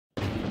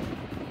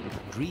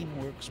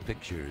DreamWorks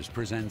Pictures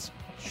presents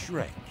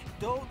Shrek.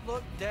 Don't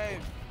look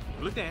down.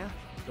 Look down.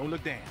 Don't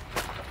look down.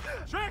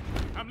 Shrek,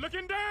 I'm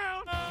looking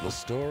down! The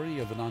story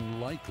of an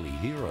unlikely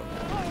hero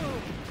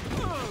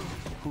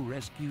who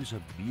rescues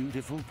a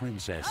beautiful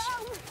princess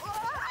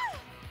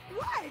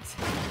What?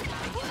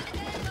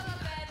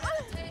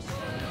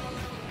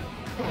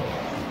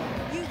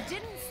 You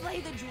didn't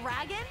slay the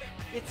dragon?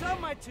 It's on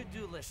my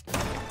to-do list.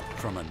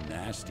 from a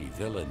nasty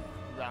villain.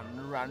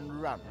 Run, run,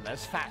 run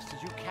as fast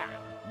as you can.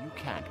 You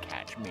can't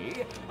catch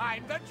me.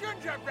 I'm the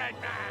gingerbread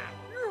man!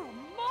 You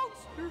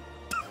monster!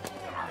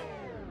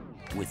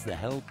 With the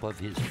help of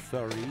his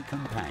furry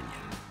companion.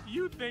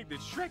 You think that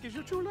Shrek is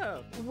your true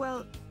love?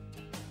 Well,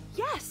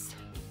 yes.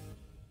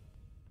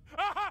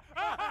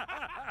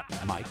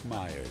 Mike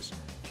Myers,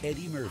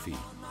 Eddie Murphy,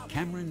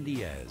 Cameron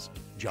Diaz,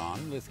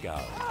 John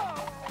Lithgow.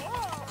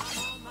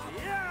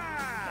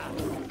 Yeah!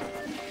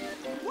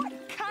 What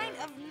kind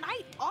of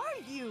knight are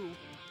you?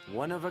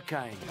 One of a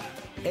kind.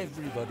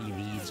 Everybody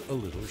needs a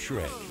little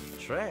Shrek.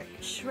 Shrek.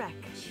 Shrek.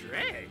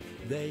 Shrek?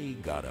 They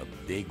got a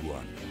big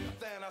one.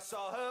 Then I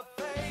saw her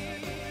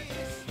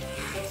face.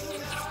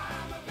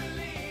 I'm a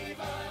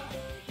believer.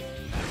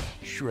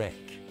 Shrek.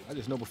 I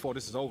just know before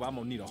this is over, I'm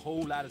gonna need a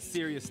whole lot of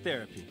serious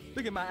therapy.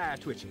 Look at my eye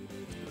twitching.